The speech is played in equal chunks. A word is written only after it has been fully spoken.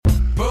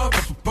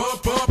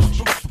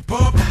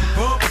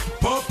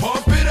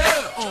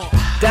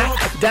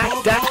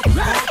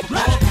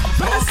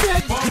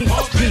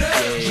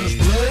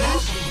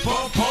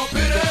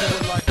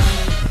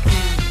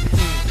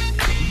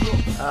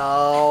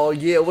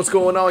Yo, what's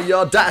going on,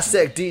 y'all?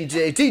 Dissect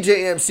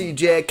DJ MC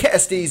Jag,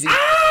 Cast Easy.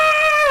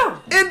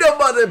 In the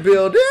mother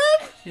building.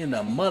 In the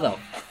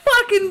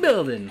motherfucking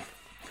building.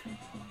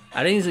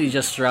 I didn't usually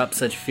just drop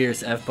such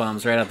fierce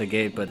F-bombs right out the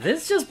gate, but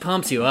this just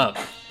pumps you up.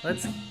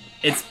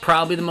 It's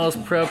probably the most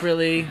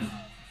appropriately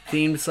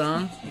themed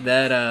song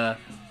that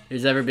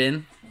there's ever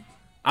been.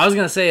 I was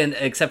gonna say,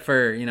 except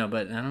for,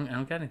 but I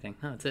don't got anything.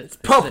 No, it's it. It's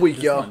Pump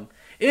Week, y'all.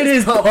 It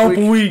is Pump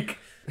Week.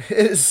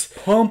 It is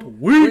Pump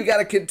Week. We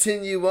gotta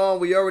continue on.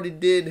 We already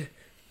did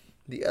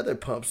the other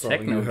Pump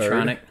song you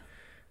heard.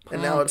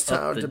 And now it's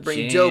time to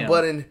bring Joe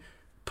Budden,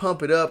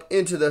 Pump It Up,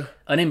 into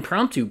an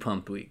impromptu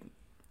Pump Week.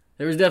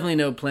 There was definitely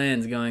no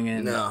plans going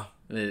in. No.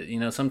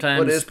 Sometimes...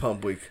 What is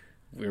Pump Week?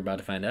 We're about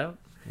to find out.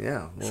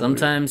 Yeah. Well,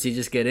 sometimes you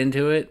just get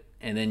into it,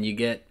 and then you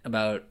get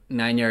about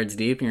 9 yards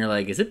deep, and you're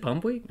like, is it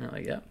Pump Week? And you're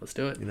like, yeah, let's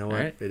do it. You know what?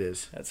 Right? It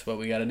is. That's what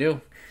we got to do.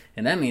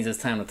 And that means it's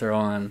time to throw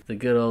on the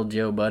good old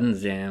Joe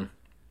Budden's jam.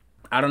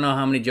 I don't know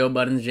how many Joe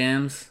Budden's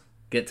jams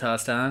get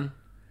tossed on.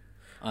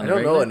 I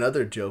don't know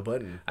another Joe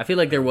Budden. I feel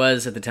like there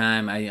was at the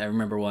time. I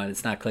remember one.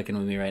 It's not clicking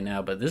with me right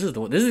now, but this is the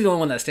only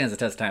one that stands the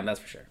test of time. That's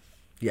for sure.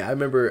 Yeah, I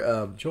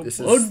remember. This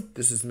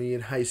is me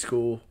in high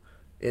school,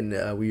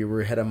 and we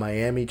were had a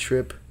Miami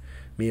trip.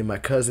 Me and my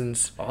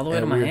cousins. All the way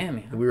to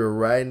Miami. We were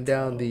riding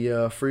down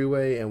the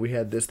freeway, and we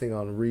had this thing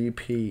on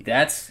repeat.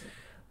 That's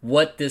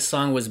what this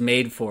song was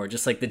made for.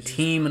 Just like the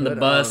team and the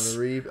bus.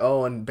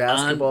 And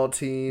basketball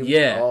team.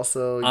 Yeah.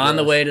 Also. On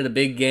the way to the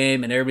big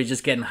game, and everybody's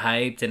just getting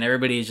hyped, and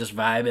everybody's just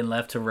vibing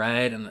left to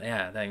right. And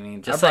yeah, I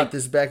mean, just I brought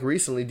this back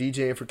recently,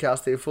 DJing for Cal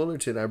State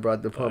Fullerton. I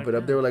brought the Pump It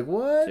Up. They were like,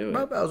 what? I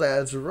was like,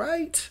 that's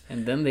right.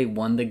 And then they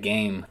won the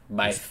game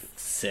by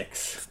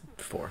 6.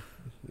 4.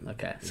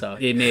 Okay, so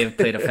it may have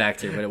played a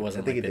factor, but it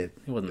wasn't. I think it did.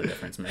 It wasn't the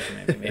difference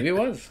maker. Maybe it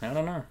was. I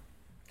don't know.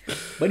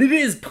 But it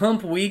is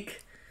Pump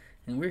Week,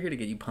 and we're here to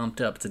get you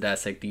pumped up to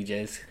Dissect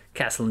DJs.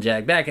 Castle and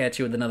Jag back at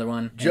you with another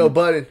one. Joe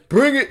Budden,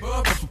 bring it.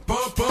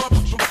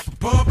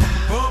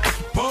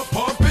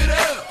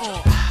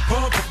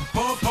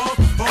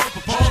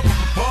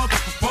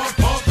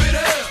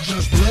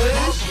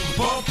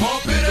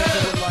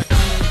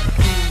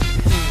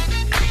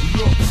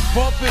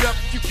 Pump it up,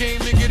 you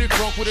came to get it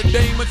drunk with a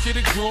dame and shit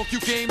it drunk, you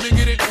came to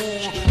get it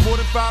on. More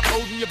than 5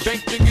 O's in your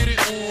bank to get it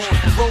on.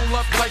 Roll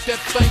up like that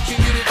thing can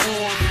get it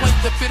on.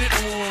 Plank to fit it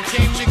on,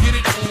 came to get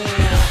it on.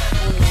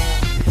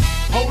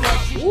 Hold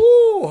up.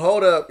 Ooh,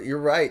 hold up. You're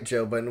right,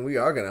 Joe Budden. We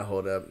are gonna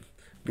hold up.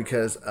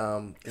 Because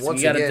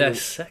once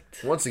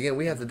again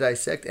we have to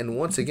dissect, and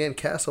once again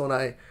Castle and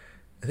I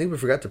think we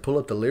forgot to pull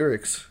up the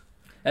lyrics.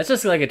 That's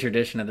just like a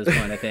tradition at this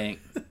point, I think.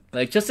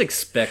 Like, just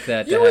expect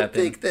that to happen. You would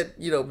think that,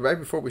 right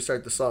before we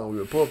start the song, we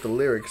would pull up the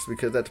lyrics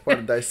because that's part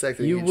of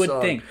dissecting each song. You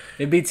would think.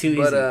 It'd be too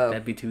easy.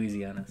 That'd be too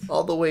easy on us.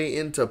 All the way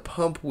into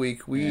Pump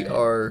Week, we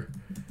are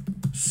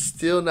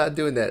still not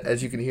doing that.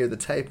 As you can hear the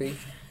typing.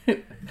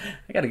 I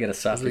got to get a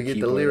softer keyboard. As we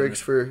get the lyrics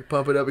for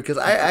Pump It Up, because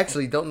I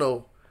actually don't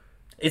know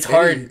it's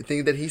hard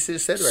anything that he said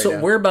right now. So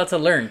we're about to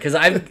learn, because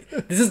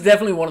this is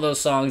definitely one of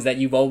those songs that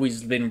you've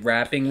always been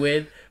rapping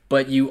with.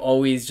 But you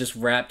always just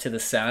rap to the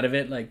sound of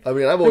it, like. I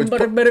mean, I've always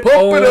pump it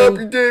up,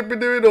 you dip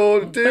it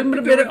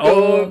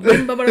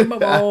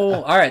on.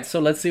 All right, so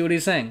let's see what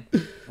he's saying.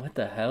 What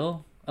the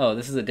hell? Oh,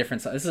 this is a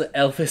different song. This is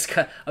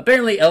Elvis.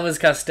 Apparently,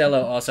 Elvis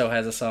Costello also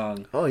has a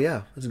song. Oh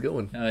yeah, that's a good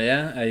one. Oh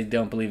yeah, I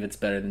don't believe it's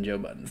better than Joe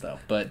Budden's though.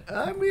 But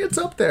I mean, it's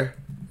up there.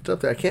 It's up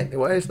there. I can't.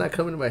 Why it's not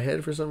coming to my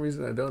head for some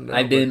reason? I don't know.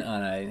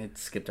 It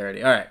skipped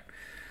already. All right,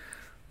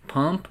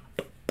 pump,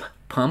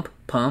 pump,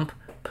 pump,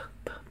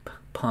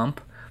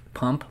 pump.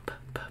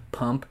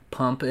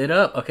 Pump it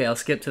up. Okay, I'll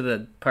skip to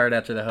the part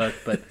after the hook,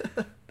 but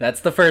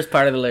that's the first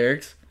part of the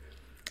lyrics.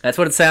 That's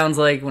what it sounds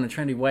like when a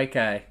trendy white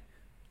guy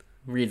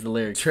reads the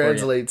lyrics.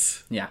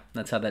 Translates. Yeah,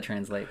 that's how that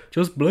translates.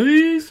 Just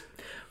Blaze.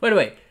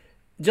 Wait.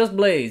 Just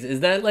Blaze. Is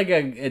that like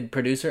a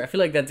producer? I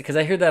feel like that's because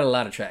I hear that a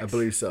lot of tracks. I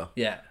believe so.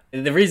 Yeah.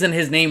 The reason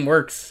his name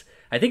works,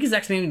 I think his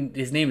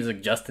name is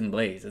like Justin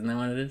Blaze. Isn't that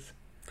what it is?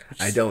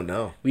 I don't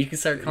know. We can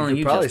start calling you.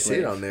 You probably Just see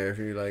Blaze. it on there if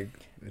you like.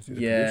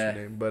 Yeah,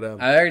 name, but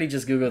I already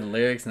just googled the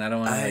lyrics, and I don't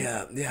want to.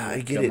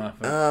 I get it.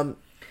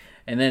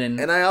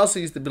 And I also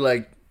used to be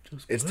like,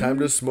 "It's time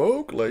to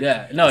smoke." Like,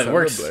 yeah, no, it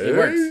works. It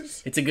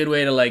works. It's a good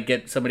way to like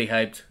get somebody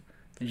hyped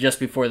just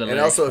before the. And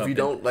also, if you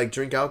don't like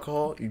drink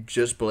alcohol, you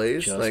just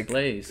blaze. Just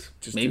blaze.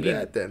 Just maybe do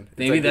that then.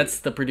 Maybe like that's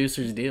the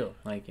producer's deal.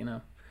 Like,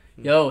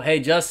 yo, hey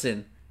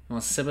Justin, you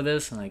want a sip of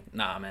this? I'm like,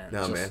 nah, man.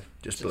 No, man,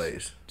 just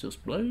blaze.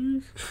 Just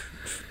blaze.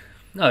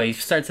 No, he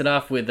starts it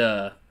off with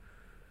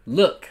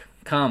look,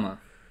 comma.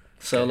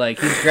 So, like,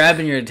 he's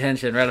grabbing your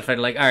attention right after,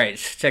 like, all right,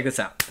 check this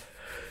out.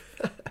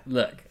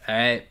 Look, all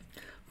right.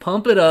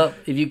 Pump it up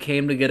if you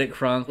came to get it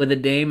crunk. With a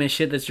dame and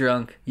shit that's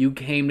drunk, you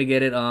came to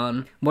get it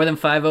on. More than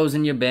 5 O's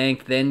in your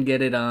bank, then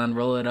get it on.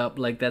 Roll it up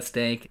like that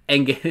stank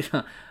and get it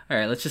on. All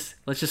right, let's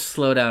just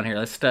slow down here.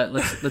 Let's settle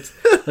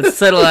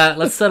out.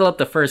 Let's settle up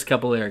the first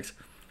couple lyrics.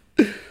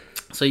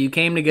 So you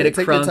came to get it crunk.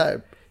 Take your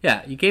time.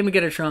 Yeah, you came to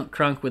get it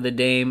crunk with a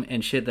dame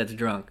and shit that's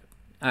drunk.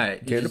 All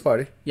right. Here to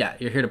party. Yeah,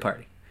 you're here to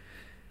party.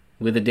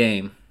 With a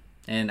dame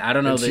And I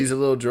don't know. And she's a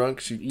little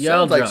drunk. She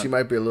sounds like she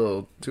might be a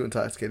little too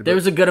intoxicated. There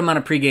was a good amount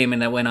of pre-gaming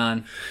that went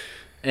on.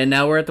 And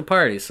now we're at the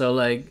party. So,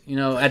 like, you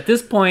know, at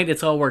this point,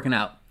 it's all working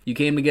out. You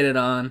came to get it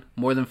on.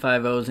 More than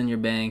 5 O's in your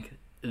bank.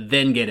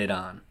 Then get it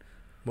on.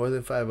 More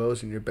than 5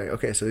 O's in your bank.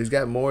 Okay, so he's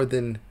got more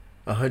than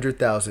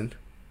 100,000.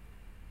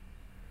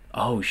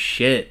 Oh,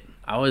 shit.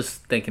 I was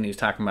thinking he was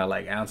talking about,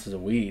 like, ounces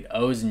of weed.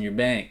 O's in your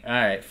bank. All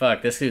right,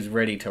 fuck. This dude's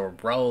ready to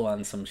roll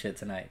on some shit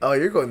tonight. Oh,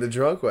 you're going the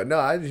drunk one.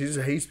 No, he's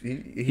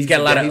got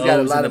a lot of O's in the bank. He's got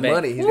a lot of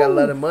money. He's got a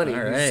lot of money.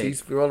 All right.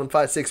 He's rolling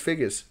 5-6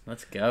 figures.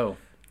 Let's go.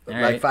 All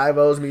like right. 5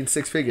 O's means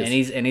 6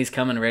 figures. And he's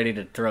coming ready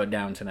to throw it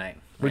down tonight.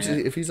 Which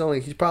is, if he's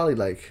probably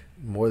like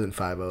more than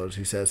 5 O's,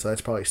 he says. So that's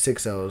probably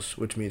 6 O's,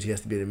 which means he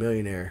has to be a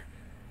millionaire.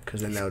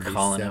 Because then that would be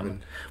 7.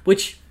 Him.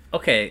 Which,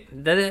 okay,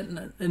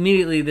 that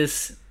immediately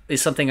this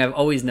is something I've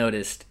always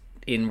noticed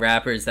in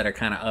rappers that are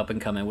kind of up and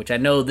coming, which I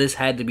know this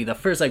had to be the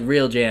first like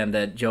real jam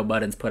that Joe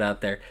Budden's put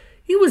out there.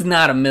 He was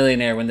not a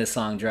millionaire when this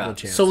song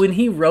dropped. No so when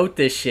he wrote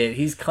this shit,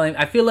 he's claimed.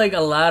 I feel like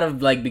a lot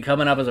of like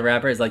becoming up as a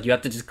rapper is like you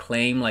have to just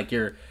claim like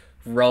you're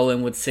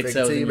rolling with 6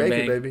 O's in your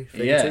bank.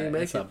 Fake it till you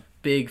make it. A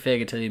big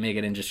fake it till you make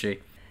it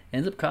industry.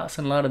 Ends up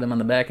costing a lot of them on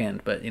the back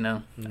end, but you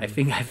know, I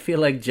feel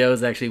like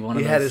Joe's actually one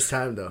of those. He had his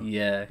time though.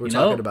 Yeah, we're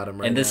talking about him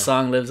right now. And this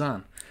song lives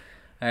on.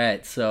 All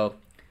right, so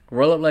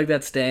roll up like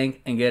that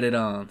stank and get it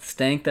on.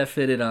 Stank that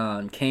fitted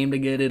on. Came to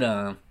get it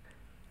on.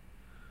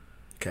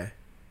 Okay.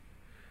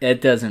 It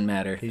doesn't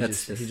matter.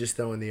 He's just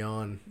throwing the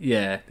on.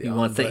 Yeah, he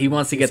wants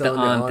to get the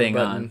on thing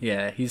on.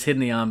 Yeah, he's hitting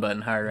the on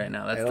button hard right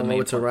now. That's the main. I don't know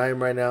what's a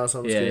rhyme right now, so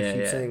I'm just gonna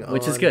keep saying on.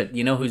 Which is good.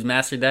 You know who's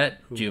mastered that?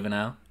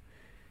 Juvenile.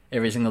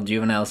 Every single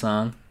Juvenile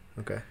song.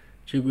 Okay.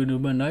 Are you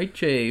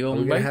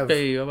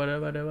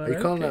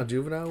calling out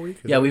Juvenile Week?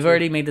 Yeah, we've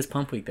already made this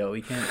Pump Week though.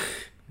 We can't.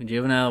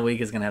 Juvenile Week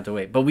is gonna have to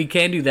wait, but we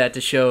can do that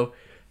to show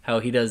how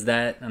he does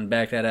that and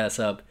back that ass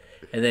up,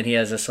 and then he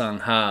has a song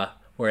 "Ha"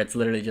 where it's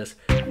literally just.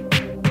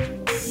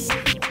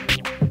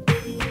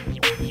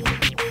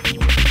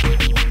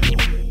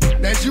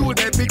 That's you with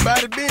that big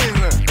body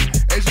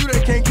Benz, That's you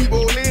that can't keep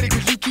old lady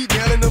cause you keep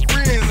yelling her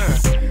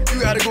friends,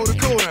 You gotta go to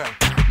court,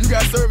 You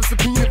got service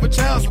subpoena for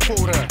child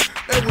support,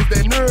 That was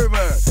that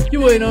nerve,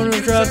 You ain't on no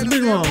trial to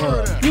be wrong,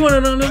 You wanna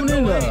know them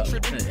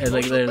nigga. It's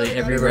like literally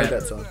every Never rap.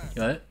 heard that song.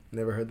 What?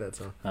 Never heard that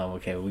song. Oh,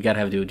 okay. We gotta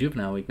have to do a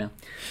Juvenile Week now.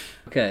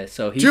 Okay,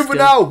 so he's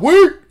Juvenile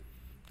Week!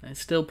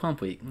 It's still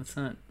Pump Week. Let's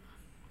not.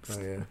 Oh,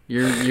 yeah.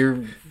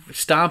 You're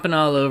stomping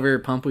all over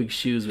Pump Week's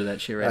shoes with that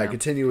shit right now. All right,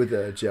 continue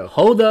with Joe.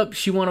 Hold up,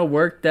 she wanna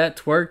work that,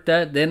 twerk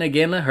that, then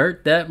again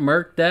hurt that,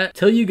 murk that,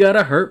 till you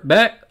gotta hurt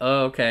back.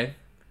 Oh, okay.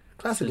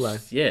 Classic line.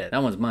 Yeah,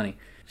 that one's money.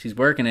 She's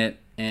working it,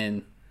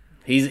 and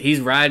he's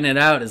riding it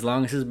out as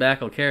long as his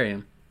back will carry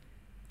him.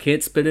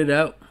 Can't spit it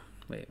out.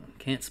 Wait,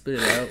 can't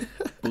spit it out.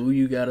 Boo,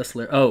 you gotta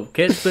slur. Oh,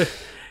 can't spit.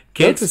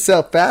 Note to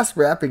self, fast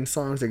rapping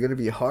songs are going to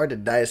be hard to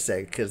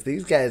dissect because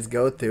these guys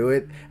go through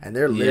it and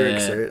their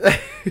lyrics are...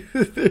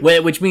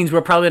 Wait, which means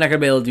we're probably not going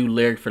to be able to do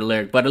lyric for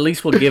lyric, but at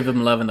least we'll give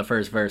them love in the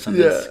first verse on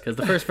this because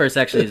the first verse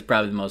actually is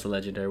probably the most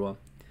legendary one.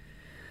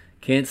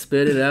 Can't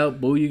spit it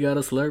out, boo, you gotta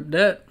slurp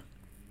that.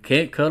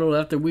 Can't cuddle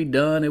after we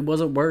done, it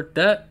wasn't worth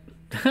that.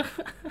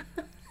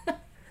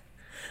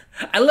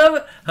 I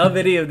love how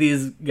many of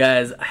these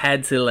guys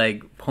had to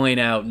like point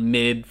out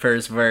mid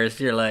first verse.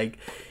 You're like,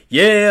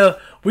 yeah,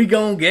 we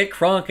gon' get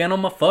crunk and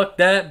I'ma fuck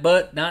that,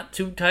 but not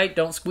too tight.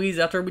 Don't squeeze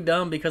after we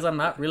done because I'm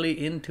not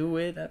really into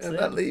it. I'm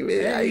not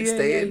leaving. I ain't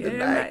staying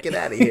tonight. Get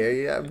out of here.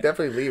 Yeah, I'm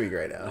definitely leaving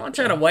right now. I'm not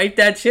trying to wipe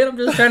that shit. I'm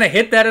just trying to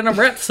hit that in a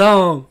rap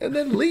song. And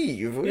then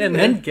leave. And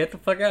then get the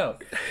fuck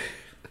out.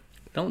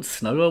 Don't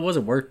snuggle. It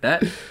wasn't worth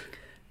that.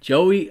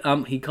 Joey,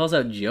 he calls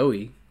out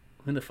Joey.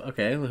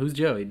 Okay, who's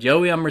Joey?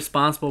 Joey, I'm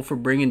responsible for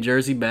bringing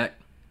Jersey back.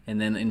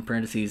 And then in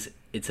parentheses,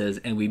 it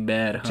says, and we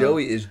bad, huh?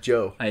 Joey is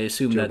Joe. I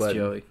assume that's Budden.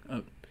 Joey.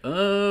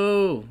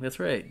 Oh, that's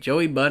right.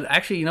 Joey Budden.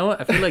 Actually, you know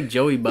what? I feel like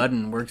Joey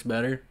Budden works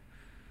better.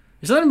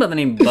 There's something about the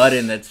name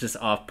Budden that's just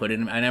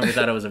off-putting. I never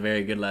thought it was a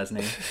very good last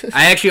name.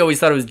 I actually always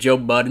thought it was Joe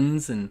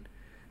Buddens, and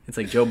it's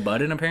like Joe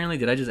Budden, apparently.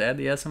 Did I just add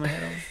the S in my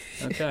head?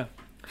 Okay.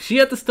 She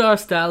at the star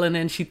styling,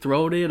 and she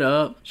throwed it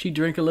up. She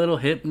drink a little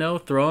hypno,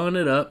 throwing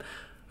it up.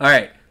 All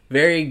right.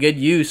 Very good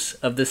use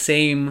of the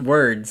same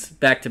words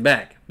back to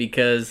back.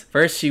 Because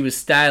first she was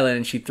styling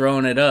and she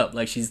throwing it up.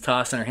 Like she's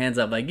tossing her hands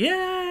up like,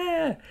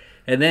 yeah.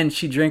 And then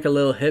she drink a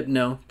little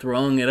hypno,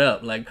 throwing it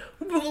up like,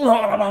 work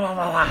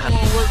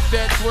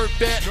that, twerk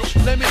that.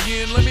 Let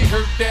me in, let me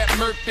hurt that,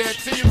 murk that.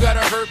 Till you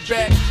gotta hurt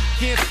back.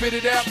 Can't spit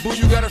it out, boo,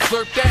 you gotta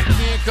slurp that.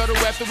 Can't cuddle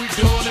after we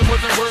done, it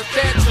wasn't worth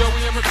that.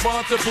 Joey, I'm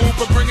responsible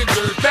for bringing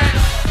dirt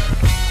back.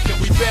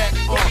 We back,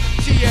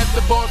 she at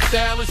the bar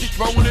style and she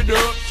throwing it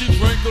up. She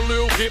drank a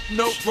little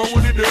hypno,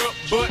 throwing it up.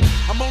 But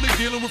I'm only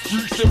dealing with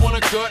freaks that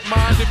wanna cut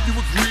mine. If you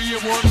agree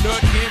and one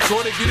nut, can't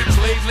go to get it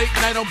played late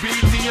night on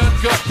BT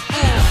Uncut.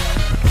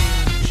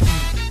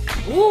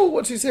 Ooh,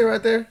 what'd she say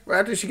right there? Right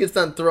after she gets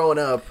done throwing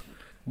up.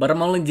 But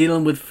I'm only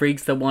dealing with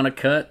freaks that wanna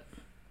cut.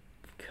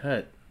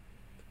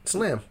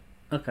 Slam.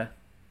 Okay.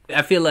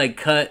 I feel like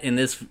cut in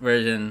this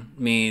version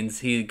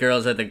means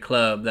girls at the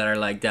club that are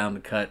like down to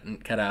cut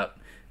and cut out.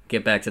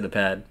 get back to the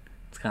pad.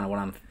 It's kind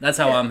of that's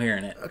how I'm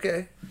hearing it.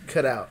 Okay,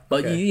 cut out.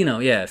 But okay. you know,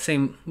 yeah,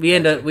 same. We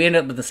end up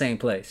at the same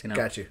place. You know,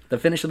 got you. The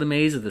finish of the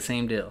maze is the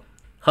same deal.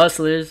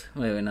 Hustlers.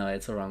 Wait, no,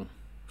 it's the wrong.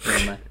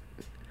 Never mind.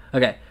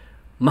 Okay,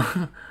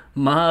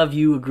 Mav,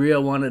 you agree? I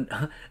wanted.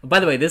 By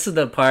the way, this is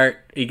the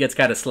part he gets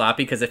kind of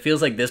sloppy because it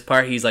feels like this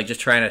part he's like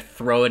just trying to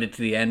throw it into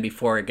the end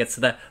before it gets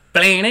to the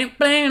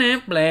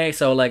blah.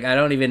 So like I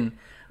don't even.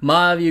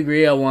 Mav, you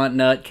agree? I want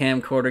nut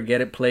camcorder.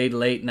 Get it played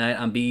late night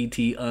on BET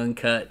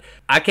Uncut.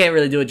 I can't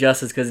really do it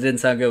justice because it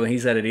didn't sound good when he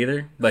said it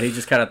either. But he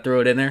just kind of threw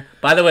it in there.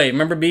 By the way,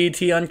 remember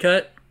BET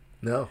Uncut?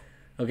 No.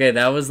 Okay,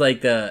 that was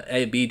like the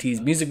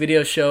BET's music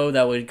video show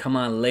that would come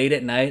on late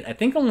at night. I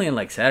think only on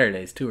like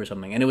Saturdays too or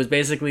something. And it was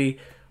basically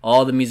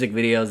all the music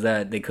videos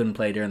that they couldn't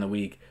play during the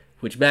week,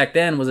 which back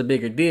then was a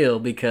bigger deal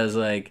because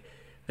like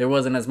there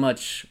wasn't as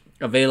much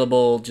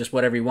available, just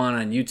whatever you want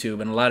on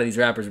YouTube, and a lot of these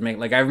rappers make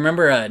like I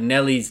remember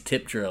Nelly's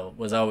Tip Drill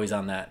was always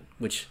on that,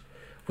 which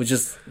was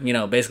just, you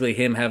know, basically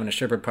him having a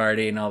stripper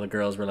party and all the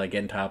girls were like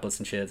getting topless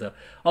and shit. So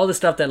all the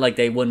stuff that like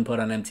they wouldn't put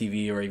on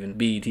MTV or even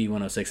BET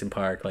 106 in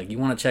Park, like you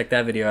want to check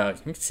that video out,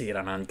 you can see it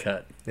on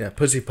Uncut. Yeah,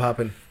 pussy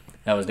popping.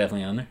 That was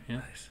definitely on there. Yeah.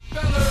 Nice. Do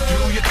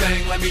your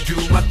thing, let me do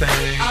my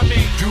thing. I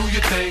mean, do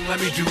your thing, let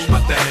me do my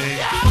thing.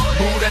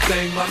 Move that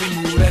thing, mommy,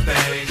 move that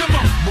thing. Come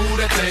on, move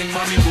that thing,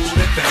 mommy, move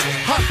that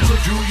thing. Hustle,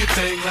 do your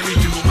thing, let me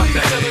do my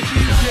thing.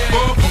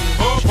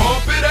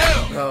 Pump it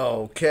out.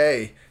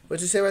 Okay.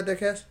 What'd you say right there,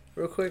 Cass?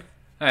 Real quick.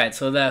 All right,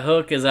 so that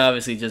hook is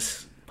obviously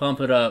just pump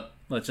it up.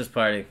 Let's just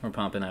party. We're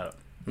pumping it up.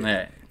 All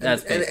right,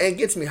 that's and it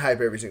gets me hype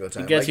every single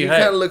time. It gets like, you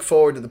kind of look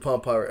forward to the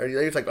pump part.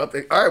 It's like, all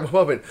right, we're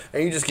pumping,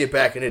 and you just get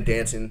back into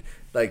dancing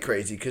like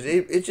crazy because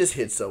it just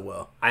hits so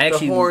well. The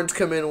horns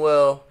come in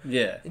well.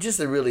 Yeah, it just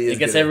really is. It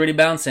gets everybody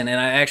bouncing, and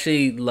I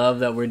actually love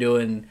that we're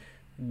doing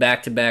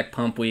back-to-back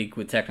pump week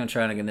with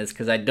Technotronic in this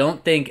because I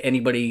don't think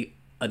anybody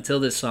until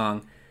this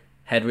song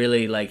had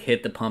really like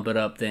hit the pump it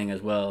up thing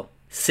as well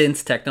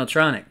since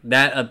Technotronic.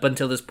 That up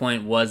until this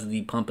point was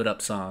the pump it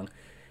up song.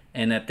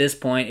 And at this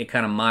point, it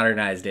kind of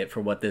modernized it for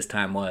what this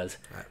time was.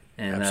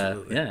 And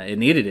yeah, it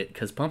needed it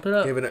because pump it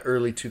up. Give it an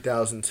early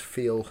 2000s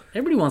feel.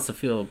 Everybody wants to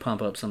feel a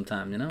pump up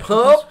sometime, you know?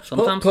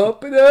 Sometimes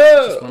pump it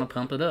up. Just want to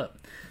pump it up.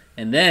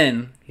 And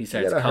then he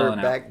starts calling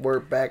out.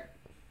 Work back.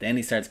 Then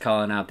he starts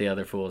calling out the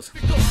other fools.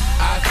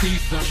 I see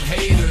some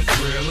haters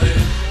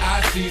drilling.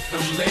 I see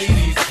some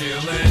ladies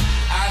chilling.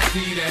 I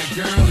see that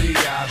girlie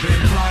I've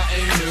been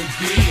plotting to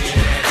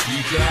get.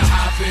 She got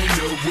hop in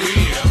the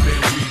whip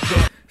and we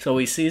go. So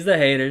he sees the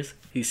haters,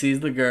 he sees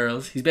the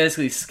girls. He's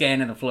basically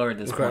scanning the floor at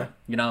this point.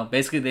 You know,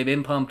 basically they've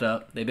been pumped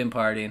up, they've been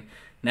partying.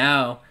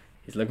 Now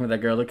he's looking for that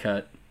girl to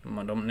cut.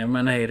 Never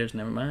mind the haters,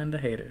 never mind the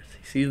haters.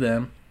 He sees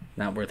them.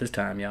 Not worth his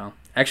time, y'all.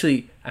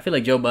 Actually, I feel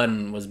like Joe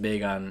Budden was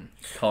big on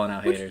calling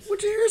out haters.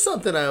 Would you hear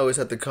something I always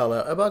have to call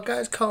out about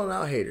guys calling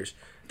out haters?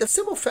 The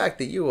simple fact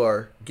that you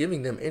are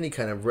giving them any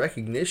kind of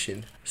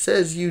recognition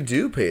says you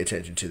do pay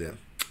attention to them.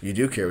 You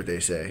do care what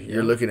they say.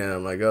 You're looking at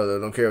them like, oh, they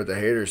don't care what the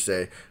haters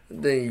say.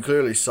 Then you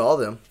clearly saw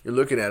them. You're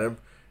looking at them,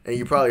 and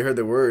you probably heard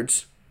the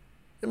words.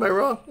 Am I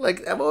wrong?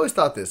 Like, I've always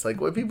thought this. Like,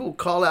 when people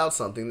call out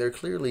something, they're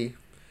clearly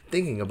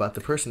thinking about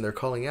the person they're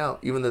calling out,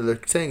 even though they're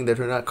saying that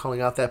they're not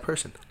calling out that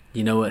person.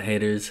 You know what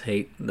haters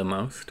hate the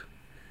most?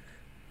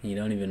 You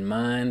don't even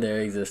mind their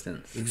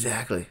existence.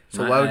 Exactly.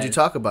 So why would you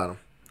talk about them?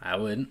 I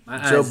wouldn't.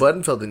 Joe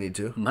Budden felt the need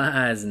to.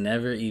 My eyes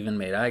never even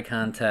made eye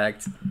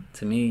contact.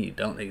 To me, you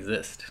don't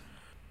exist.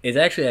 It's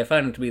actually, I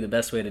find it to be the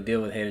best way to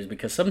deal with haters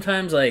because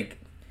sometimes, like,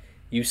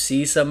 you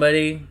see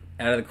somebody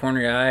out of the corner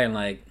of your eye and,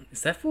 like,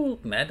 is that fool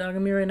mad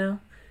dogging me right now?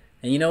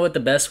 And you know what the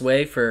best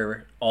way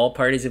for all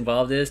parties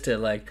involved is? To,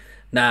 like,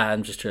 nah,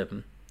 I'm just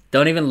tripping.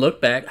 Don't even look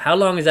back. How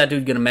long is that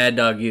dude going to mad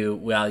dog you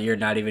while you're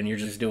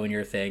just doing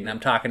your thing? I'm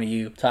talking to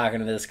you, talking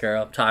to this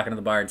girl, talking to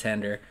the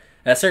bartender.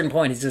 At a certain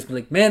point, he's just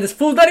like, man, this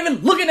fool's not even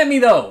looking at me,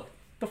 though.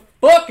 The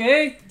fuck,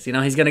 eh? So, you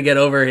know, he's going to get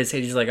over his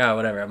hate. He's like, oh,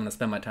 whatever. I'm going to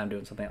spend my time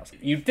doing something else.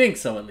 You'd think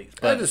so, at least.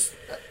 But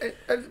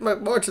I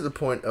more to the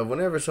point of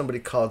whenever somebody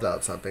calls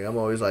out something, I'm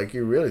always like,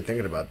 you're really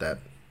thinking about that.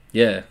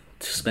 Yeah.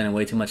 Just spending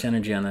way too much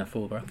energy on that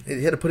fool, bro.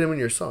 You had to put him in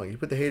your song. You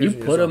put the haters in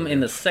your song. You put him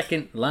in the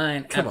second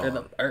line after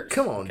the verse.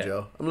 Come on, okay.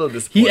 Joe. I'm a little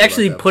disappointed. He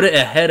actually put it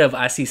ahead of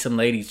I See Some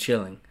Ladies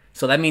Chilling.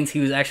 So that means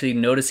he was actually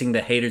noticing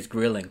the haters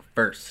grilling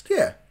first.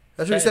 Yeah.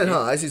 That's what he said,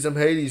 huh? I see some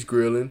haters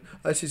grilling.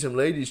 I see some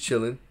ladies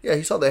chilling. Yeah,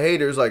 he saw the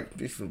haters like,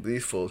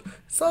 these fools.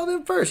 Saw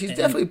them first. He's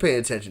definitely paying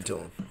attention to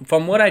them.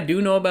 From what I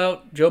do know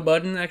about Joe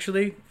Budden,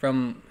 actually,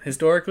 from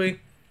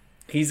historically,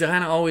 he's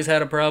kind of always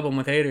had a problem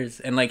with haters.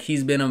 And, like,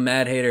 he's been a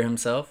mad hater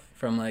himself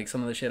from, like,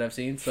 some of the shit I've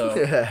seen. So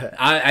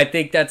I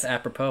think that's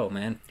apropos,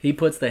 man. He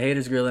puts the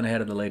haters grilling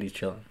ahead of the ladies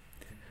chilling.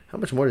 How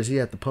much more does he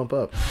have to pump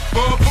up?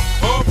 Pump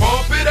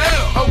it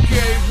out.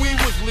 Okay, we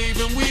was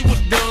leaving, we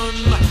was done.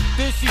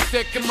 Then she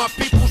said, can my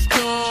peoples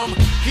come?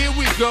 Here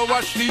we go,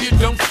 I see you,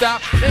 don't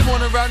stop. They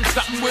wanna ride in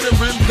something with a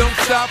rim, don't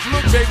stop.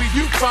 Look, baby,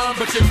 you fine,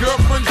 but your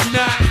girlfriend's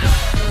not.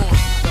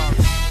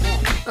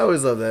 I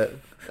always love that.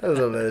 I always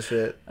love that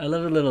shit. I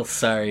love a little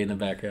sorry in the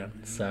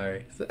background.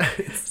 Sorry.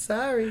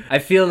 Sorry. I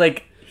feel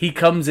like he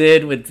comes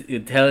in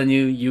with telling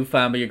you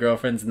fine, but your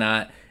girlfriend's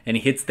not, and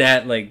he hits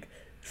that like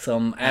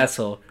some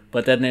asshole.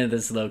 But then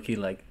there's low key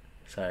like,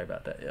 sorry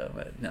about that, yo.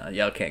 But no,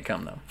 y'all can't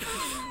come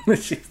though.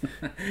 She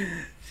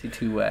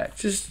too whack.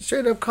 Just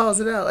straight up calls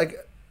it out.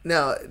 Like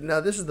now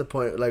this is the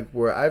point like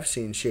where I've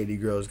seen shady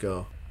girls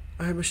go.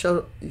 All right,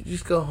 Michelle, you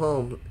just go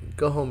home.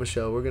 Go home,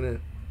 Michelle.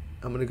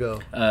 I'm gonna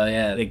go.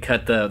 Yeah, they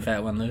cut the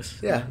fat one loose.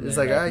 Yeah, it's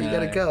like, all right, you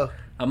gotta go.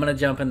 I'm gonna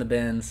jump in the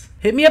bins.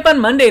 Hit me up on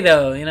Monday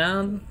though, you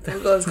know.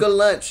 Let's go to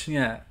lunch.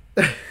 Yeah.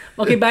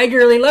 Okay, bye,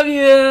 girlie. Love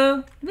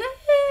you.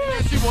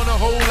 She wanna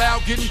hold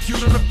out, getting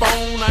cute on the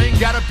phone. I ain't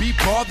gotta be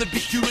bothered, be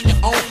cute on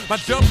your own. My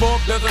jump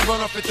off doesn't run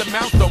off at the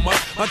mouth so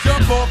much. My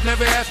jump off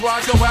never asks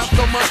why I go out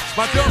so much.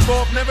 My jump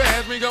off never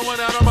has me going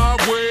out of my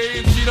way.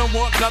 And she don't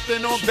want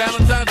nothing on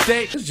Valentine's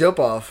Day. This jump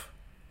off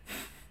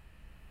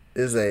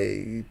is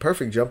a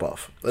perfect jump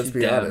off. Let's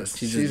be honest.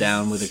 She's just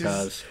down with the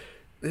cause.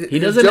 He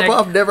doesn't jump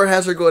off. Never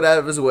has her going out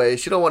of his way.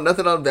 She don't want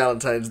nothing on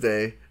Valentine's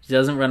Day. She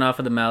doesn't run off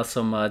of the mouth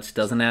so much.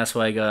 Doesn't ask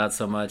why I go out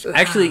so much.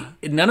 Actually,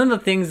 none of the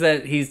things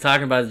that he's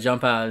talking about is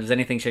jump out is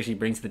anything she actually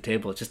brings to the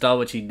table. It's just all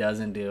what she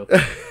doesn't do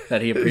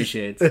that he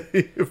appreciates.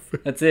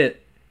 That's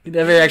it. He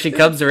never actually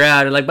comes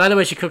around. And like, by the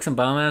way, she cooks some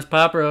bomb ass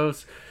pot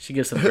roast. She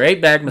gives some great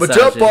back massages.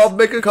 But jump off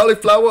making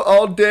cauliflower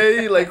all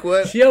day. Like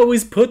what? She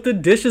always put the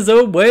dishes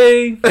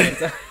away.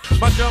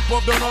 My jump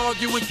off don't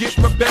argue and get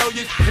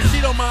rebellious, and she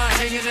don't mind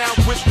hanging out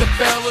with the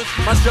fellas.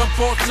 My jump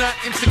off's not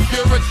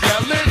insecure or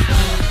jealous.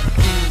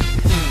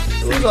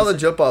 What's all the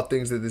jump off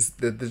things that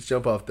this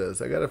jump off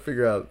does? I gotta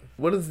figure out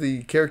what is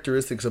the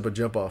characteristics of a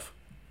jump off.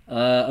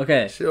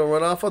 Okay. She don't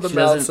run off of the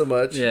mouth so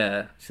much.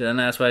 Yeah. She doesn't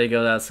ask why he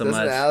goes out so much.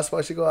 Doesn't ask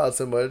why she go out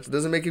so much.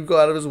 Doesn't make him go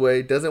out of his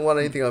way. Doesn't want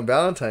anything on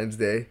Valentine's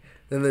Day.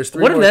 Then there's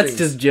three more more things. What if things.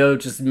 that's just Joe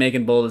just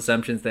making bold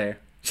assumptions there?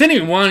 She didn't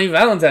even want any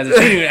Valentine's. She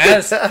didn't even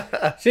ask.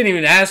 She didn't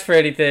even ask for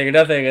anything or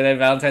nothing. And then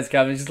Valentine's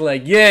comes. She's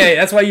like, "Yeah,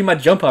 that's why you my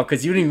jump off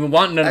because you didn't even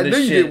want none of this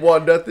shit." I knew you didn't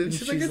want nothing.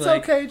 She's like, "It's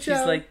okay, Joey."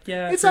 She's like,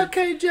 "Yeah, it's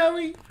okay,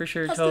 Joey. For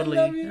sure, I totally.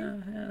 Still love you.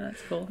 Yeah,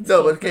 that's cool." That's no,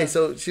 cool. but okay,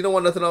 so she don't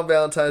want nothing on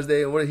Valentine's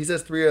Day, and he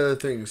says three other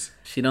things.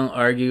 She don't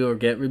argue or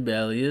get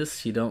rebellious.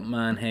 She don't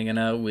mind hanging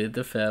out with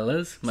the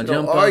fellas. My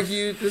jump don't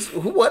argue.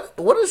 What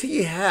does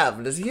he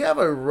have? Does he have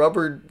a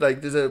rubber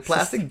there's a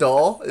plastic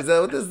doll? Is that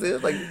what this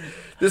is? Like.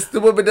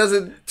 The woman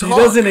doesn't talk. She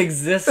doesn't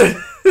exist.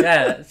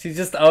 Yeah, she's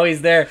just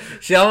always there.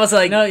 She almost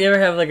like, you ever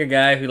have like a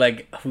guy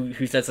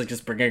who starts like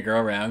just bringing a girl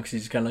around because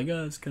he's kind of like,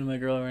 oh, it's kind of my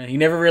girl around. He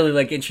never really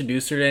like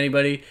introduced her to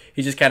anybody.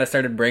 He just kind of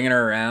started bringing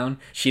her around.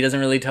 She doesn't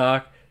really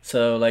talk.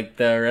 So like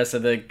the rest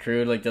of the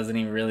crew like doesn't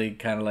even really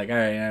kind of like, all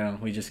right, I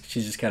don't know,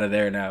 she's just kind of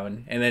there now.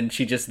 And then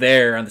she just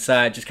there on the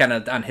side, just kind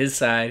of on his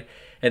side.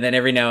 And then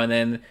every now and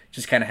then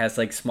just kind of has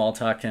like small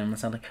talk to him.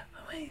 It's not like,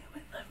 oh, wait,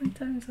 how many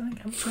times I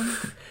think I'm coming?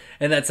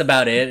 And that's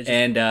about it.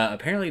 And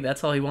apparently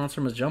that's all he wants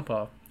from his jump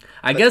off.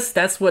 I guess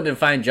that's what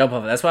defines jump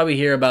off. That's why we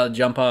hear about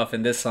jump off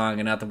in this song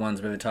and not the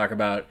ones where they talk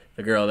about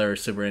the girl they were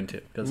super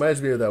into.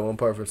 Reminds me of that one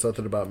part from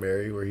Something About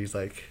Mary where he's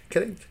like,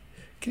 can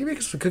you make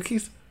us some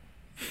cookies?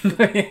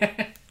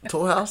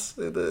 Toll House?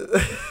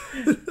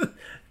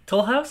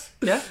 Toll House?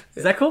 Yeah?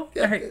 Is that cool?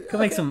 Yeah. All right, go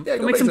make some. Yeah,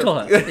 go make some Toll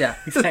House. Yeah,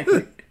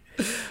 exactly.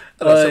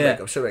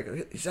 She'll make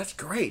them. That's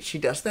great. She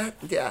does that?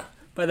 Yeah.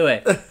 By the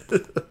way,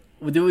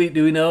 do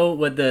we know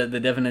what the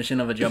definition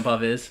of a jump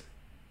off is?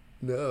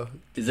 No.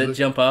 Is it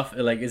jump off?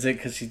 Like, is it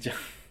because she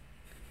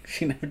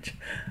never?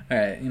 All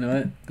right, you know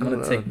what?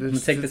 I'm gonna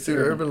take this to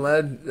urban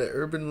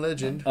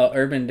legend. Oh,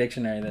 Urban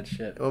Dictionary. That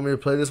shit. Want me to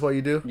play this while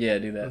you do? Yeah,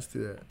 do that. Let's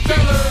do that.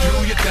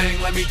 Do your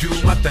thing, let me do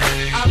my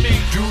thing. I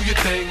mean, do your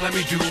thing, let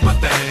me do my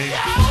thing.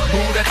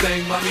 Move that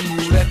thing, mommy,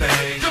 move that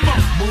thing. Come on,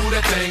 move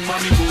that thing,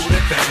 mommy, move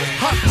that thing.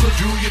 Hustle,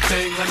 do your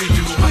thing, let me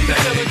do my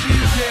thing.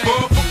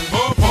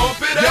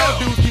 Pump it up.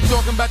 Yo, dudes keep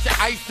talking about your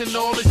ice and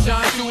all the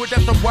shine to it.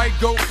 That's a white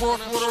gold cross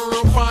with a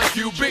real fine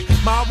cubic.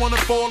 Ma wanna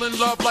fall in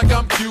love like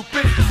I'm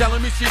Cupid.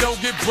 Telling me she don't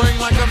get brain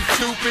like I'm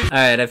stupid.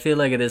 Alright, I feel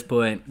like at this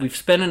point, we've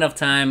spent enough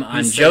time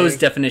on Joe's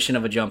definition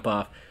of a jump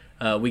off.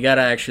 We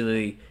gotta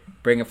actually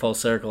bring a full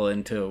circle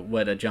into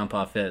what a jump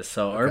off is.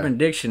 So, Urban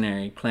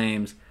Dictionary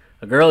claims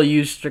a girl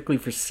used strictly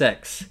for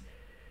sex.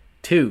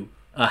 2,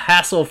 a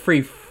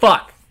hassle-free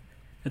fuck.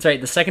 That's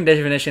right, the second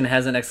definition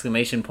has an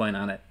exclamation point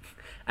on it.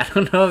 I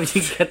don't know if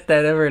you get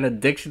that ever in a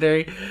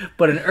dictionary,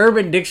 but in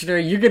Urban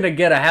Dictionary, you're going to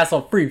get a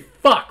hassle-free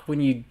fuck when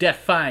you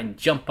define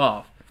jump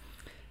off.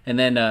 And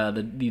then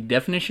the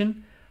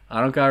definition,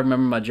 I don't gotta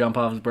remember my jump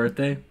off's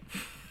birthday.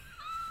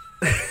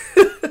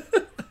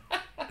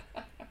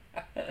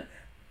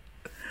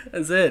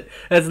 That's it.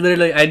 That's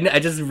literally, I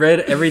just read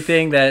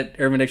everything that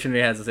Urban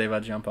Dictionary has to say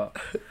about jump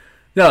off.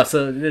 No,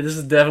 so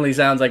this definitely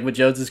sounds like what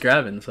Joe's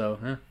describing, so,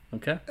 yeah.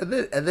 Okay. And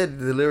then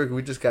the lyric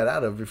we just got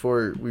out of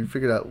before we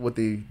figured out what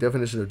the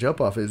definition of jump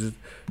off is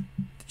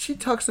she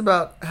talks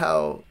about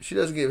how she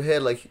doesn't give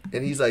head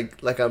and he's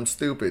like I'm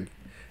stupid.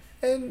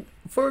 And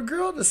for a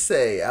girl to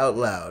say out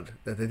loud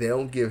that they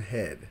don't give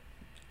head,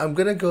 I'm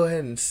going to go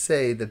ahead and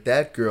say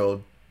that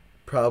girl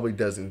probably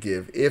doesn't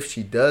give, if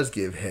she does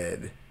give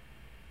head,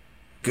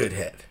 good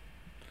head.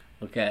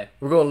 Okay.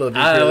 We're going a little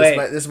deep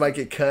here. This might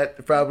get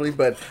cut, probably,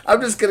 but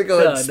I'm just going to go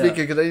ahead and speak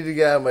it because I need to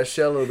get out of my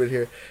shell a little bit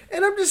here.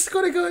 And I'm just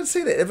going to go ahead and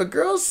say that. If a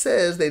girl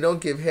says they don't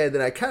give head,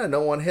 then I kind of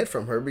don't want head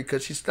from her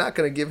because she's not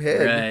going to give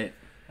head. Right.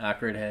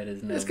 Awkward head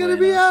is no. It's going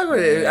to be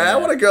awkward. Yeah. I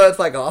want a girl that's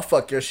like, oh, I'll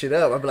fuck your shit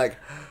up. I'm like,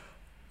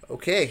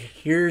 okay.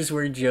 Here's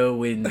where Joe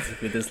wins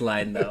with this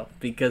line, though,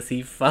 because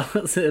he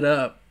follows it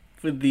up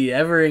with the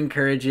ever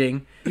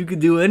encouraging, you could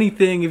do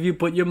anything if you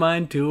put your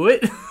mind to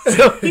it.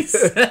 So he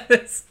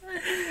says,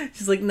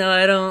 she's like, no,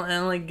 I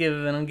don't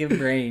give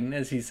brain,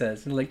 as he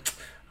says. And like,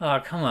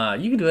 oh, come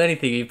on, you can do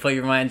anything if you put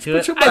your mind to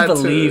it. I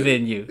believe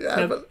in you.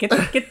 Yeah, no, get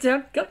down,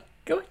 go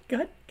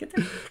ahead, get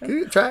down.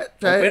 Go. Try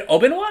it.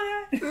 Open wide.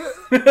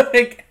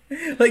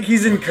 like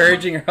he's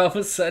encouraging her. All of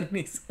a sudden,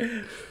 he's.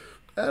 I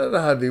don't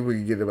know how deep we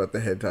can get about the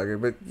head talking,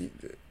 but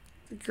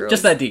girls...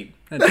 just that deep.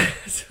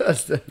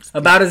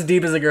 About as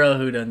deep as a girl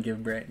who doesn't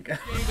give brain. Ain't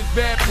it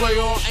bad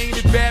player? Ain't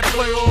it bad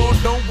player?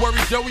 Don't worry,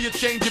 Joey, you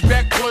change it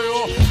back player.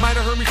 Might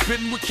have heard me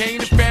spitting with Kane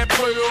and bad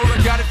player.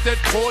 I got it set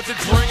chords and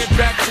bring it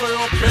back player.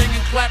 Bang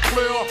and clap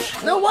player.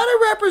 Now, why do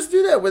rappers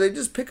do that? Where they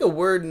just pick a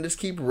word and just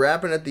keep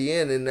rapping at the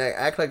end and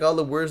act like all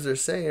the words they're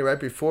saying right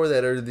before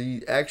that are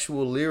the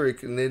actual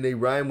lyric, and then they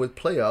rhyme with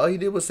player. All he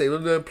did was say,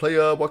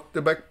 player, walk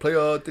the back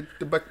player,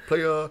 the back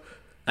player.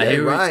 Yeah, it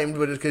rhymed,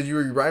 but it's because you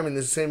were rhyming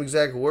the same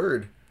exact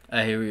word.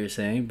 I hear what you're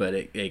saying, but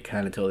it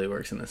kind of totally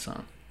works in this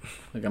song.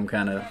 Like, I'm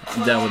kind of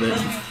down with it.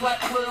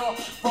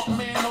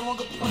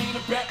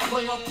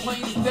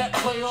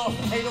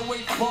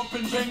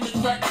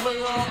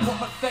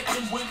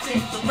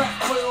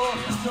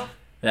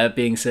 That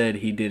being said,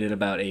 he did it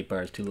about 8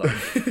 bars too long.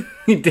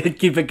 He did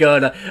keep it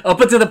going up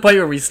until the point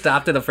where we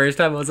stopped it the first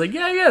time. I was like,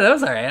 yeah, that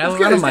was all right. I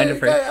don't mind it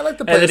first. I like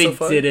the play. And then he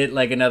did it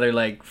like another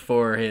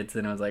 4 hits,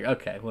 and I was like,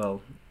 okay,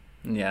 well,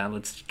 yeah,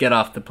 let's get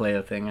off the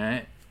player thing, all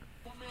right?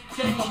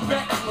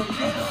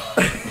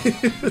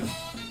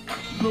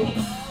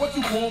 What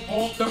you want,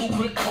 pump, double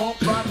click,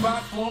 pump,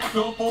 ride, slump,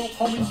 jump off,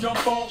 homie,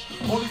 jump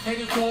off. All these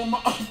haters on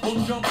my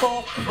jump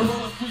off. We're on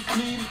the streets,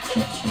 need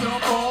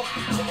jump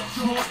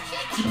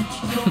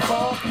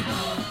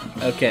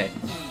off. Okay.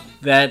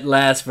 That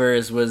last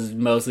verse was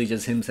mostly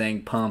just him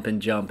saying pump and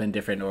jump in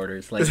different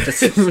orders. Like,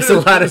 just it was a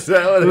lot of.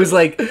 It was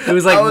like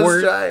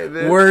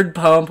word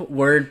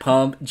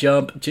pump,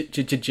 jump,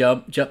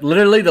 jump.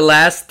 Literally, the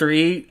last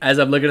 3, as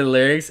I'm looking at the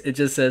lyrics, it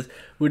just says,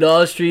 "What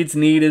all streets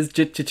need is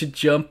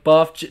jump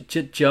off,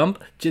 jump,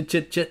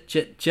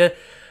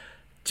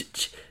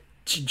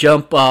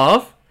 jump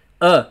off,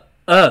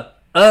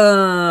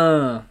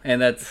 and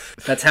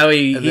that's how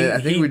he. I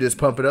think we just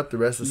pump it up the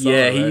rest of the song.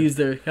 Yeah, he right? used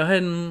the. Go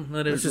ahead and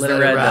let it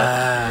ride.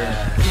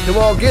 Yeah. Come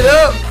on, get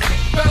up.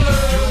 Do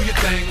your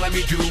thing, let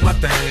me do my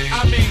thing.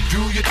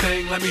 Do your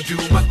thing, let me do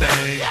my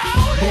thing.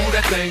 Move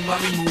that thing,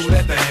 mommy, move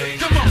that thing.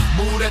 Come on,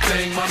 move that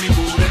thing, mommy,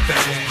 move that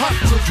thing.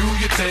 So do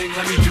your thing,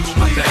 let me do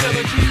my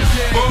thing.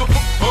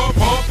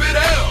 Pump it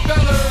out.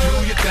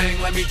 Do your thing,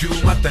 let me do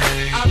my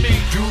thing.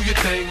 Do your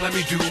thing, let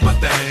me do my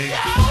thing.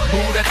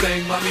 Move that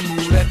thing, mommy,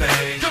 move that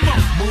thing. Come on,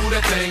 move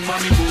that thing,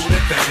 mommy, move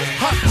that thing.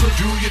 So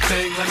do your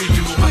thing, let me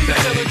do my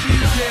thing.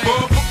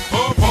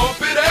 Pump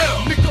it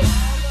out.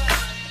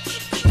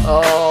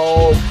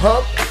 Oh,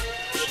 pump.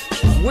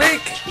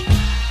 Weak.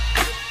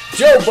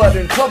 Joe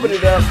Budden pumping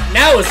it up.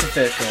 Now it's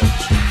official.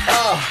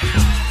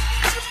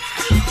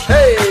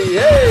 Hey.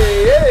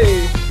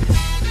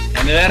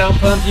 And if that don't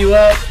pump you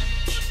up,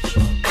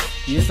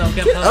 you just don't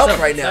get pumped up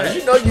right now.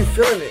 You know you're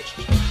feeling it.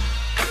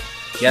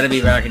 You gotta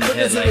be rocking your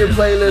head. This is your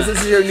playlist. This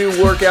is your new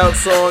workout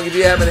song. If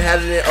you haven't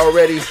had it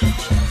already,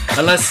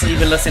 unless you've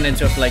been listening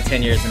to it for like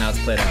 10 years and now it's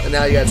played out. And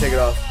now you gotta take it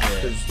off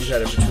because you've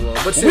had it for too long.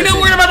 But we don't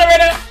worry about that right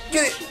now.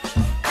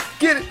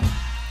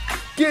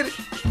 Get it.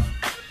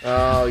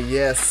 Oh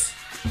yes.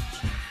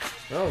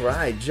 All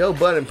right, Joe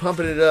Budden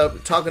pumping it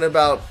up, talking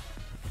about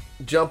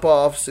jump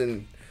offs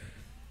and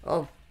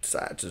all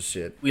sides of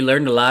shit. We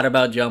learned a lot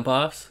about jump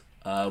offs,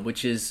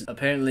 which is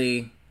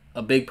apparently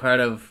a big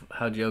part of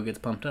how Joe gets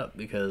pumped up,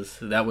 because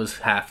that was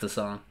half the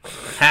song.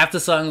 Half the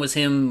song was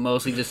him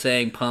mostly just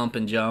saying pump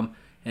and jump,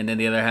 and then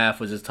the other half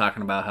was just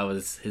talking about how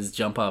his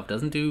jump off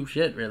doesn't do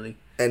shit really.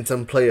 And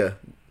some player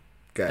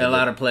guy.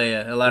 Some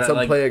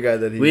player guy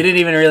that we didn't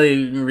even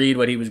really read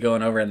what he was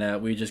going over in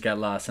that. We just got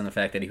lost in the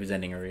fact that he was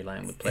ending every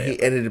line with player.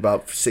 He ended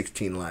about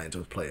 16 lines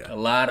with player. A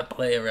lot of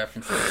player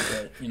references,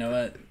 but you know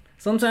what?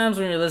 Sometimes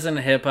when you're listening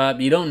to hip hop,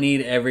 you don't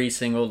need every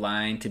single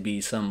line to be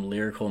some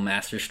lyrical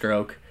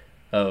masterstroke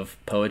of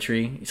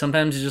poetry.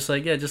 Sometimes it's just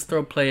like, just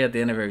throw play at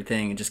the end of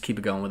everything and just keep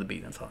it going with the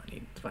beat. That's all I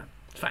need. It's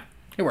fine.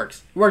 It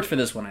works. It worked for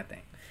this one, I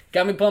think.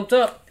 Got me pumped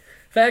up.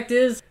 Fact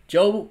is,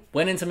 Joe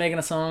went into making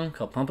a song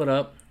called Pump It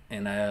Up,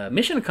 and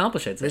mission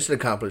accomplished, I'd say. Mission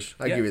accomplished.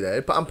 I give you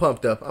that. I'm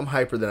pumped up. I'm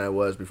hyper than I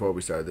was before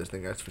we started this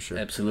thing, that's for sure.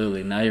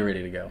 Absolutely. Now you're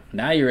ready to go.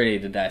 Now you're ready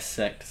to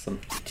dissect some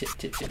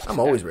I'm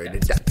always ready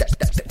to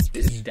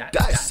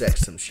dissect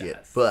some shit.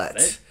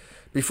 But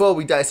before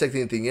we dissect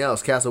anything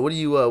else, Castle, what are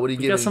you giving?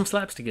 We got some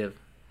slaps to give.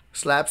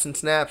 Slaps and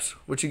snaps.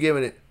 What you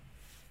giving it?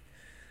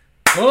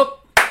 Pump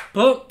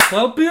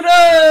it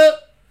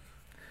up.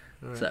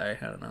 Right. Sorry,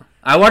 I don't know.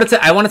 I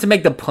wanted to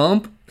make the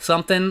pump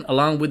something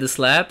along with the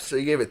slaps. So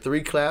you gave it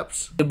 3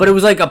 claps? But it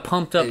was like a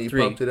pumped up And you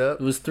 3. pumped it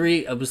up? It was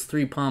 3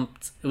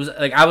 pumped. It was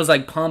like I was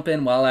like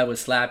pumping while I was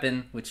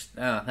slapping, which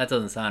that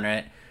doesn't sound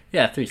right.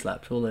 Yeah, 3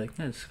 slaps. Well, like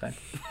that's fine.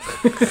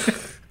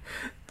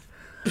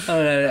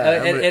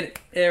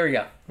 There we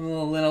go. A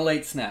little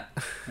late snap.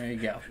 There you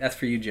go. That's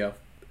for you, Joe.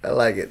 I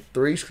like it.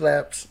 3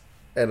 slaps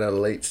and a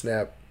late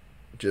snap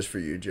just for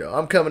you, Joe.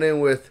 I'm coming in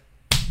with...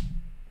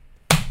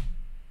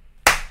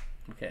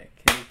 Okay,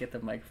 can you get the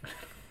microphone?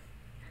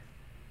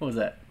 What was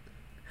that?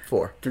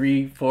 4.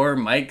 4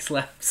 mic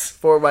slaps.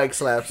 4 mic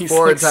slaps. He's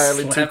 4 like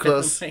entirely too slapping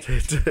close.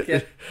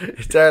 the mic.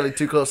 Entirely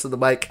too close to the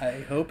mic.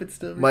 I hope it's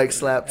still Mic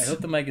slaps. I hope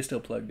the mic is still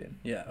plugged in.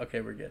 Yeah,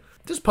 okay, we're good.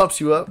 Just pumps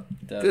you up.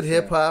 Does, Good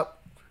hip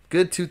hop.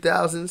 Good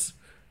 2000s.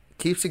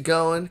 Keeps it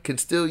going. Can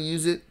still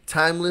use it.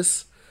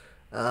 Timeless.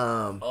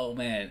 Oh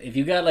man, if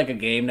you got like a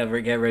game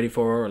to get ready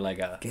for, or like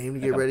a Game to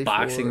like get a ready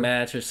boxing for.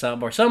 match or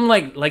something, or something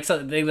like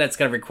something that's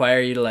gonna require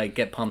you to like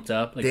get pumped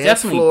up, like Dance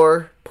definitely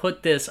floor.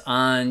 put this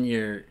on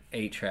your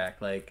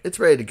 8-track. Like It's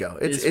ready to go.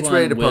 It's This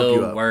ready to one pump you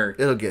will up. work.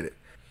 It'll get it.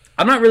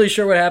 I'm not really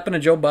sure what happened to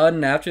Joe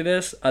Budden after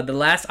this. The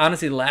last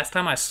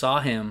time I saw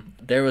him,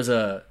 there was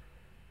an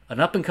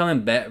up and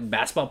coming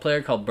basketball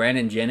player called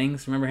Brandon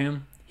Jennings. Remember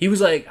him? He was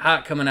like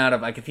hot coming out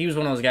of he was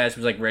one of those guys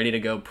who was like ready to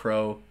go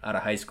pro out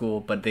of high school,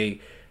 but the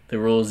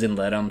rules didn't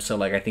let him. So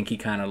like I think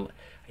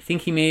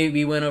he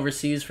maybe went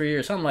overseas for a year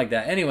or something like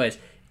that. Anyways,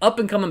 up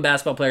and coming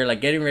basketball player, like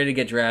getting ready to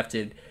get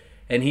drafted,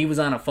 and he was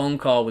on a phone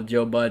call with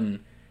Joe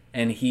Budden,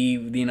 and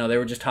they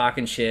were just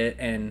talking shit,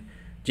 and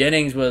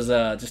Jennings was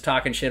just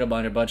talking shit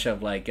about a bunch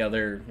of like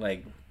other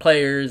like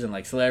players and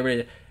like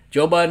celebrities.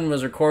 Joe Budden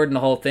was recording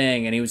the whole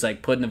thing, and he was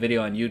like putting the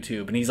video on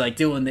YouTube, and he's like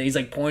he's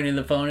like pointing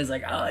the phone. He's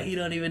like, "Oh, you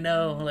don't even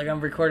know, like I'm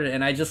recording."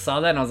 And I just saw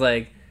that, and I was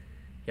like,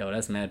 "Yo,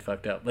 that's mad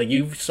fucked up. Like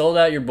you sold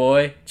out your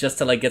boy just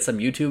to like get some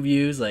YouTube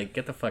views. Like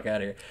get the fuck out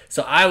of here."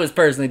 So I was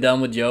personally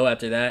done with Joe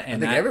after that,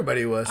 and I think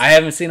everybody was. I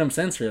haven't seen him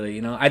since,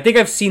 really. I think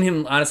I've seen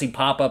him honestly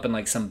pop up in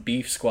like some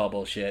beef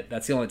squabble shit.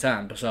 That's the only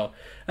time. So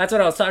that's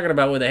what I was talking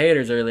about with the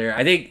haters earlier.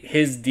 I think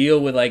his deal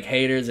with like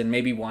haters and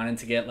maybe wanting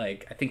to get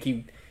like I think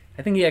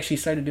he actually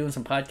started doing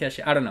some podcast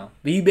shit. I don't know.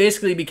 But he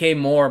basically became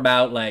more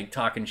about like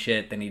talking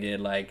shit than he did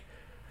like,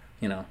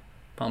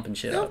 pumping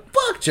shit up.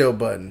 Fuck Joe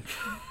Budden.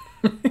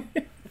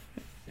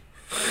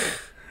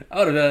 I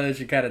would have known that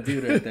you kind of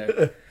dude right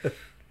there.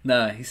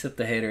 Nah, he sipped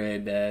the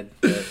haterade, Dad.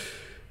 But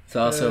it's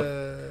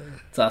also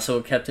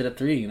what kept it at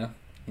 3. He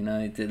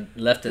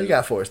left it. You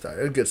got 4 stars.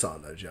 It's a good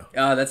song though, Joe.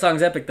 That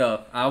song's epic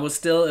though. I was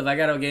still, if I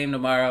got a game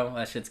tomorrow,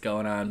 that shit's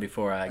going on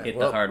before I get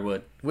the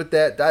hardwood. With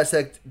that,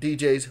 Dissect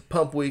DJ's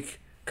Pump Week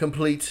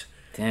complete.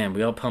 Damn,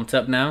 we all pumped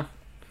up now?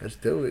 Let's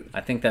do it.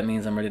 I think that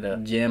means I'm ready to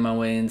jam my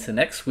way into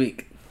next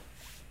week.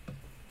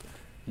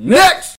 Next!